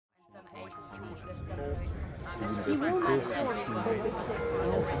You will not force the weakness to be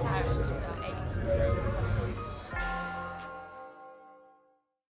compared to the age, which is the sun.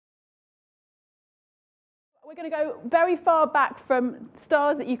 We're going to go very far back from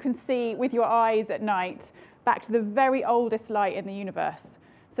stars that you can see with your eyes at night, back to the very oldest light in the universe.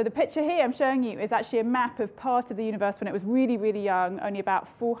 So the picture here I'm showing you is actually a map of part of the universe when it was really, really young, only about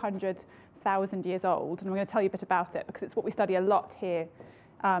 400,000 years old. And I'm going to tell you a bit about it because it's what we study a lot here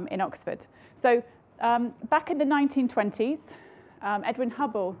in Oxford. So back in the 1920s, Edwin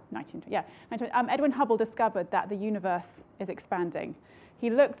Hubble discovered that the universe is expanding. He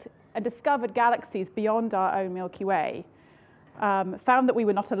looked and discovered galaxies beyond our own Milky Way, found that we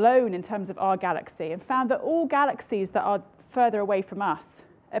were not alone in terms of our galaxy, and found that all galaxies that are further away from us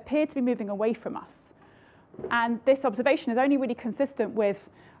appear to be moving away from us. And this observation is only really consistent with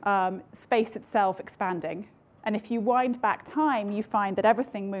space itself expanding. And if you wind back time, you find that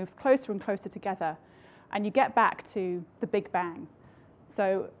everything moves closer and closer together, and you get back to the Big Bang.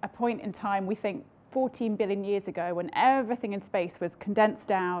 So a point in time, we think 14 billion years ago, when everything in space was condensed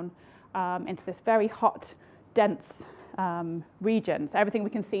down into this very hot, dense region. So everything we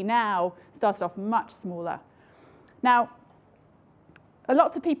can see now started off much smaller. Now,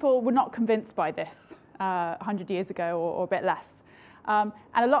 lots of people were not convinced by this 100 years ago or a bit less. And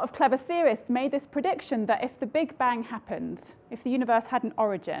a lot of clever theorists made this prediction that if the Big Bang happened, if the universe had an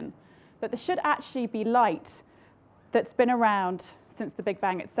origin, that there should actually be light that's been around since the Big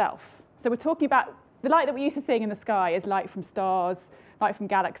Bang itself. So we're talking about the light that we're used to seeing in the sky is light from stars, light from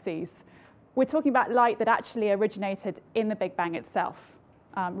galaxies. We're talking about light that actually originated in the Big Bang itself,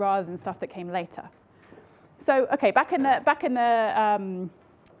 rather than stuff that came later. So, okay, back in the 1950s,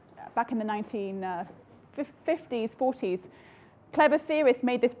 40s, clever theorists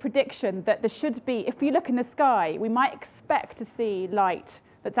made this prediction that there should be, if we look in the sky, we might expect to see light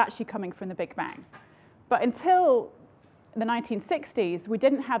that's actually coming from the Big Bang. But until the 1960s, we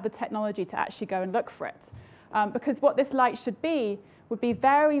didn't have the technology to actually go and look for it. Because what this light should be would be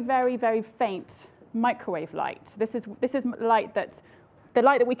very, very, very faint microwave light. This is light the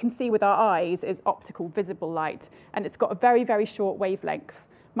light that we can see with our eyes is optical visible light, and it's got a very, very short wavelength,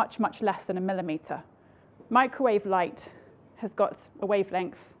 much, much less than a millimeter. Microwave light has got a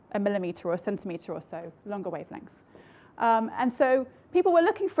wavelength, a millimeter or a centimeter or so, longer wavelength. And so people were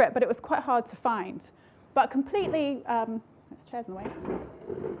looking for it, but it was quite hard to find. But completely, there's chairs in the way.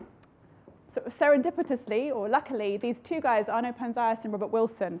 So serendipitously, or luckily, these two guys, Arno Panzias and Robert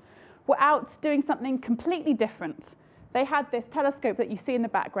Wilson, were out doing something completely different. They had this telescope that you see in the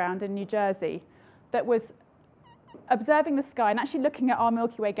background in New Jersey that was observing the sky and actually looking at our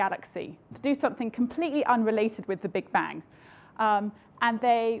Milky Way galaxy to do something completely unrelated with the Big Bang. And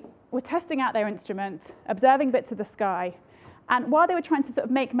they were testing out their instrument, observing bits of the sky. And while they were trying to sort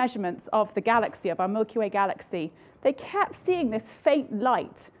of make measurements of the galaxy, of our Milky Way galaxy, they kept seeing this faint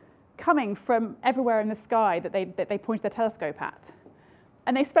light coming from everywhere in the sky that they pointed their telescope at.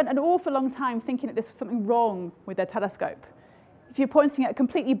 And they spent an awful long time thinking that this was something wrong with their telescope. If you're pointing at a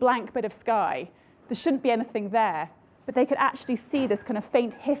completely blank bit of sky, there shouldn't be anything there. But they could actually see this kind of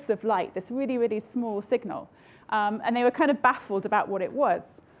faint hiss of light, this really, really small signal. And they were kind of baffled about what it was.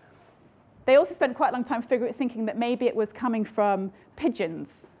 They also spent quite a long time thinking that maybe it was coming from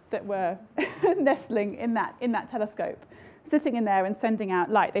pigeons that were nestling in that telescope, sitting in there and sending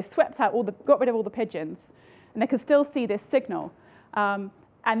out light. They swept out got rid of all the pigeons, and they could still see this signal.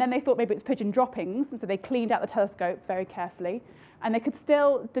 And then they thought maybe it was pigeon droppings, and so they cleaned out the telescope very carefully, and they could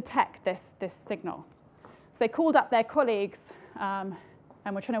still detect this signal. So they called up their colleagues and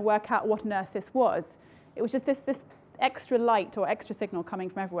were trying to work out what on earth this was. It was just this extra light or extra signal coming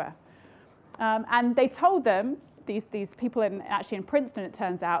from everywhere. And they told them, these people actually in Princeton, it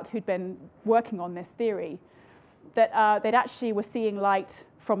turns out, who'd been working on this theory, that they'd actually were seeing light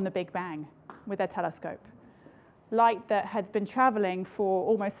from the Big Bang with their telescope. Light that had been traveling for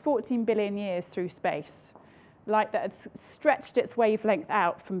almost 14 billion years through space. Light that had stretched its wavelength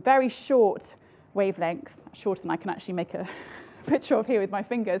out from very short wavelength, shorter than I can actually make a picture of here with my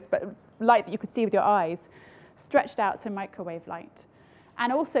fingers, but light that you could see with your eyes, stretched out to microwave light.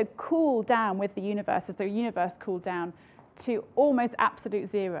 And also cooled down with the universe as the universe cooled down to almost absolute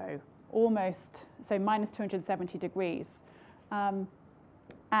zero, so minus 270 degrees. And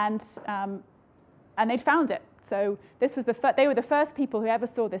they'd found it. So this was they were the first people who ever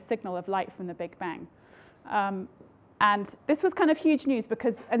saw this signal of light from the Big Bang. And this was kind of huge news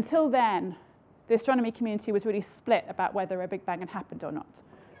because until then, the astronomy community was really split about whether a Big Bang had happened or not.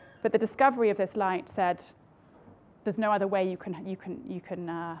 But the discovery of this light said, there's no other way you can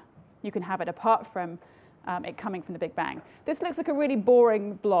have it apart from it coming from the Big Bang. This looks like a really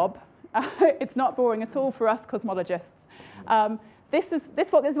boring blob. It's not boring at all for us cosmologists. This is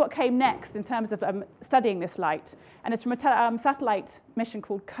what came next in terms of studying this light. And it's from a satellite mission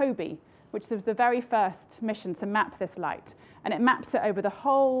called COBE, which was the very first mission to map this light. And it mapped it over the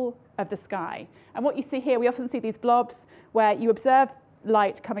whole of the sky. And what you see here, we often see these blobs where you observe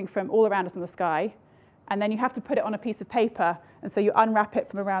light coming from all around us in the sky, and then you have to put it on a piece of paper, and so you unwrap it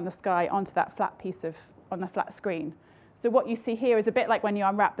from around the sky onto that flat piece on the flat screen. So what you see here is a bit like when you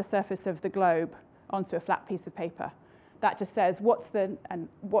unwrap the surface of the globe onto a flat piece of paper. That just says what's the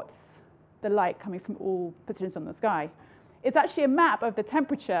light coming from all positions on the sky. It's actually a map of the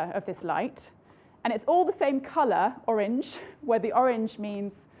temperature of this light, and it's all the same color, orange, where the orange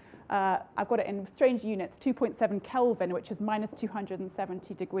means, I've got it in strange units, 2.7 Kelvin, which is minus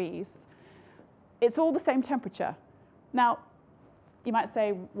 270 degrees. It's all the same temperature. Now, you might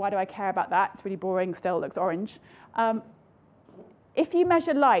say, why do I care about that? It's really boring, still looks orange. If you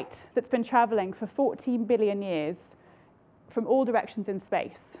measure light that's been traveling for 14 billion years from all directions in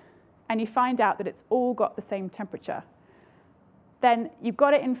space, and you find out that it's all got the same temperature, then you've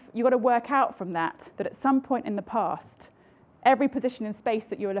got to work out from that at some point in the past, every position in space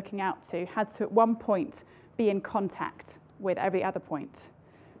that you were looking out to had to at one point be in contact with every other point.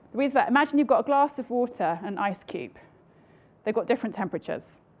 The reason for that, imagine you've got a glass of water and an ice cube. They've got different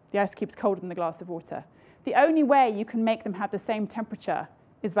temperatures. The ice cube's colder than the glass of water. The only way you can make them have the same temperature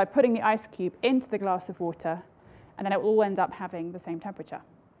is by putting the ice cube into the glass of water, and then it will all end up having the same temperature.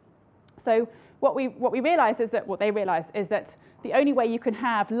 So what they realize is that the only way you can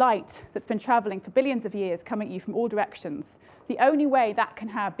have light that's been traveling for billions of years coming at you from all directions, the only way that can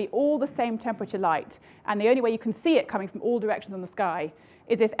be all the same temperature light, and the only way you can see it coming from all directions on the sky,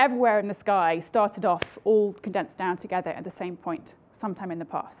 is if everywhere in the sky started off all condensed down together at the same point, sometime in the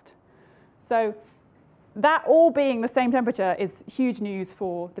past. So that all being the same temperature is huge news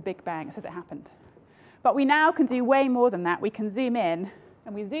for the Big Bang as it happened. But we now can do way more than that. We can zoom in,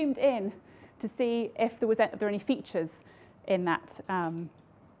 and we zoomed in to see if there were any features in the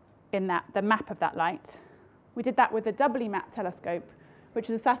map of that light. We did that with the WMAP telescope, which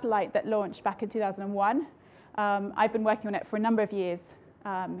is a satellite that launched back in 2001. I've been working on it for a number of years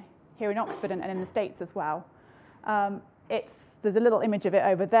here in Oxford and in the States as well. There's a little image of it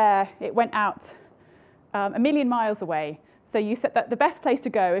over there. It went out 1 million miles away. So you said that the best place to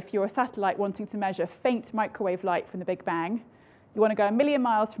go if you're a satellite wanting to measure faint microwave light from the Big Bang, you want to go 1 million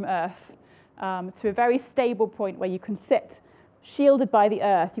miles from Earth to a very stable point where you can sit shielded by the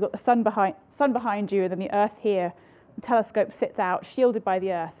Earth. You've got the sun behind you, and then the Earth here. The telescope sits out, shielded by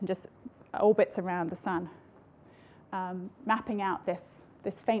the Earth, and just orbits around the sun, mapping out this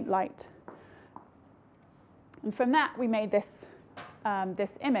faint light. And from that, we made this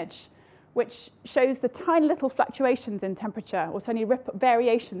image, which shows the tiny little fluctuations in temperature, or tiny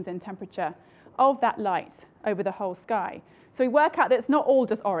variations in temperature of that light over the whole sky. So we work out that it's not all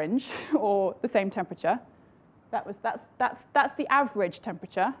just orange or the same temperature. That's the average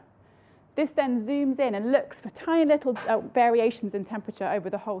temperature. This then zooms in and looks for tiny little variations in temperature over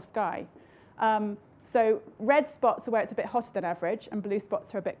the whole sky. So red spots are where it's a bit hotter than average, and blue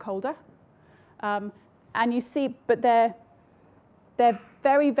spots are a bit colder. And you see, but they're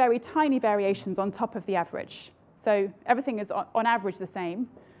very, very tiny variations on top of the average. So everything is on average the same.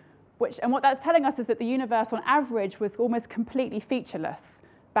 And what that's telling us is that the universe on average was almost completely featureless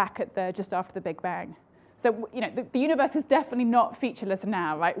back at just after the Big Bang. So the universe is definitely not featureless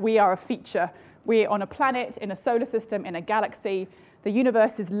now, right? We are a feature. We're on a planet, in a solar system, in a galaxy. The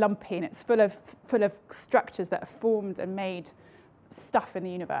universe is lumpy, and it's full of structures that have formed and made stuff in the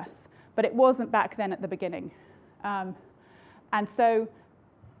universe. But it wasn't back then at the beginning. And so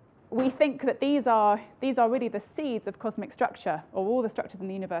we think that these are really the seeds of cosmic structure, or all the structures in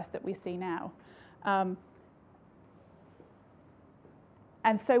the universe that we see now. And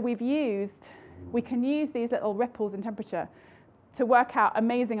so we can use these little ripples in temperature to work out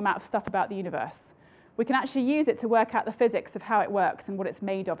amazing amount of stuff about the universe. We can actually use it to work out the physics of how it works and what it's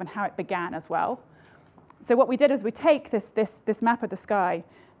made of and how it began as well. So what we did is we take this map of the sky,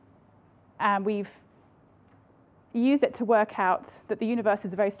 and we've used it to work out that the universe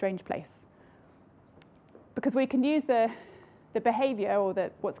is a very strange place. Because we can use the behavior or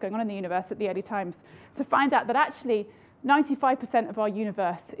what's going on in the universe at the early times to find out that actually 95% of our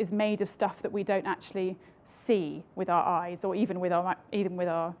universe is made of stuff that we don't actually see with our eyes, or even with our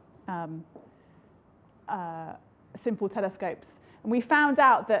simple telescopes. And we found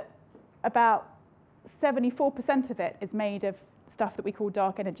out that about 74% of it is made of stuff that we call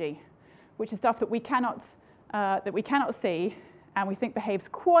dark energy, which is stuff that we cannot see, and we think behaves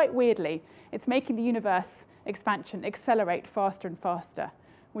quite weirdly. It's making the universe expansion accelerate faster and faster,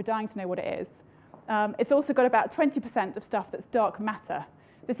 We're dying to know what it is. It's also got about 20% of stuff that's dark matter.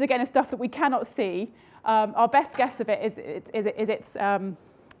 This, again, is stuff that we cannot see. Our best guess of it is it's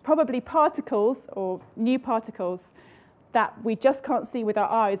probably particles or new particles that we just can't see with our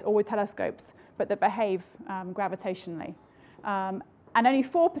eyes or with telescopes, but that behave gravitationally. And only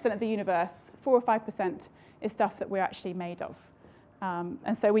 4% of the universe, 4 or 5%, is stuff that we're actually made of.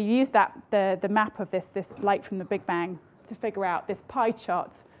 And so we use the map of this light from the Big Bang to figure out this pie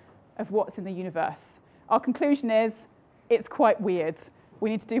chart of what's in the universe. Our conclusion is it's quite weird. We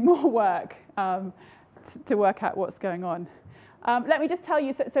need to do more work to work out what's going on. Let me just tell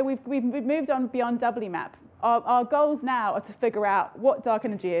you, so we've moved on beyond WMAP. Our goals now are to figure out what dark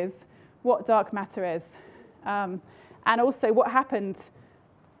energy is, what dark matter is, and also what happened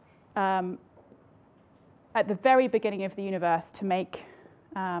at the very beginning of the universe to make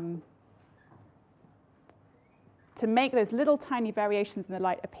those little tiny variations in the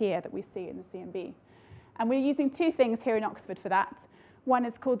light appear that we see in the CMB. And we're using two things here in Oxford for that. One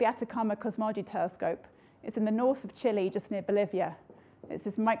is called the Atacama Cosmology Telescope. It's in the north of Chile, just near Bolivia. It's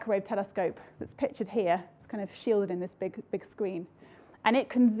this microwave telescope that's pictured here. It's kind of shielded in this big screen. And it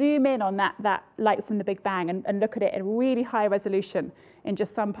can zoom in on that light from the Big Bang and look at it in really high resolution in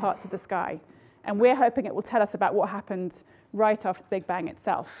just some parts of the sky. And we're hoping it will tell us about what happened right after the Big Bang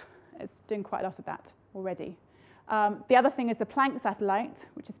itself. It's doing quite a lot of that already. The other thing is the Planck satellite,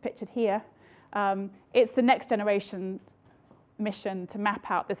 which is pictured here. It's the next generation mission to map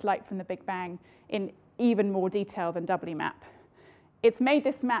out this light from the Big Bang in even more detail than WMAP. It's made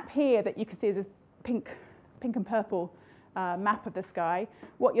this map here that you can see as this pink and purple map of the sky.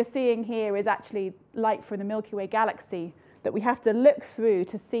 What you're seeing here is actually light from the Milky Way galaxy that we have to look through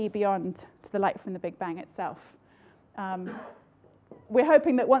to see beyond to the light from the Big Bang itself. We're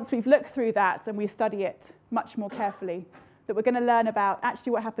hoping that once we've looked through that and we study it much more carefully, that we're going to learn about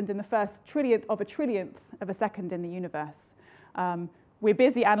actually what happened in the first trillionth of a second in the universe. We're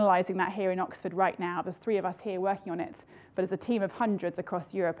busy analysing that here in Oxford right now. There's 3 of us here working on it, but there's a team of hundreds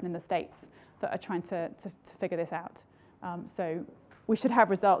across Europe and in the States that are trying to figure this out. So we should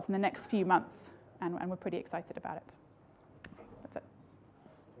have results in the next few months, and we're pretty excited about it.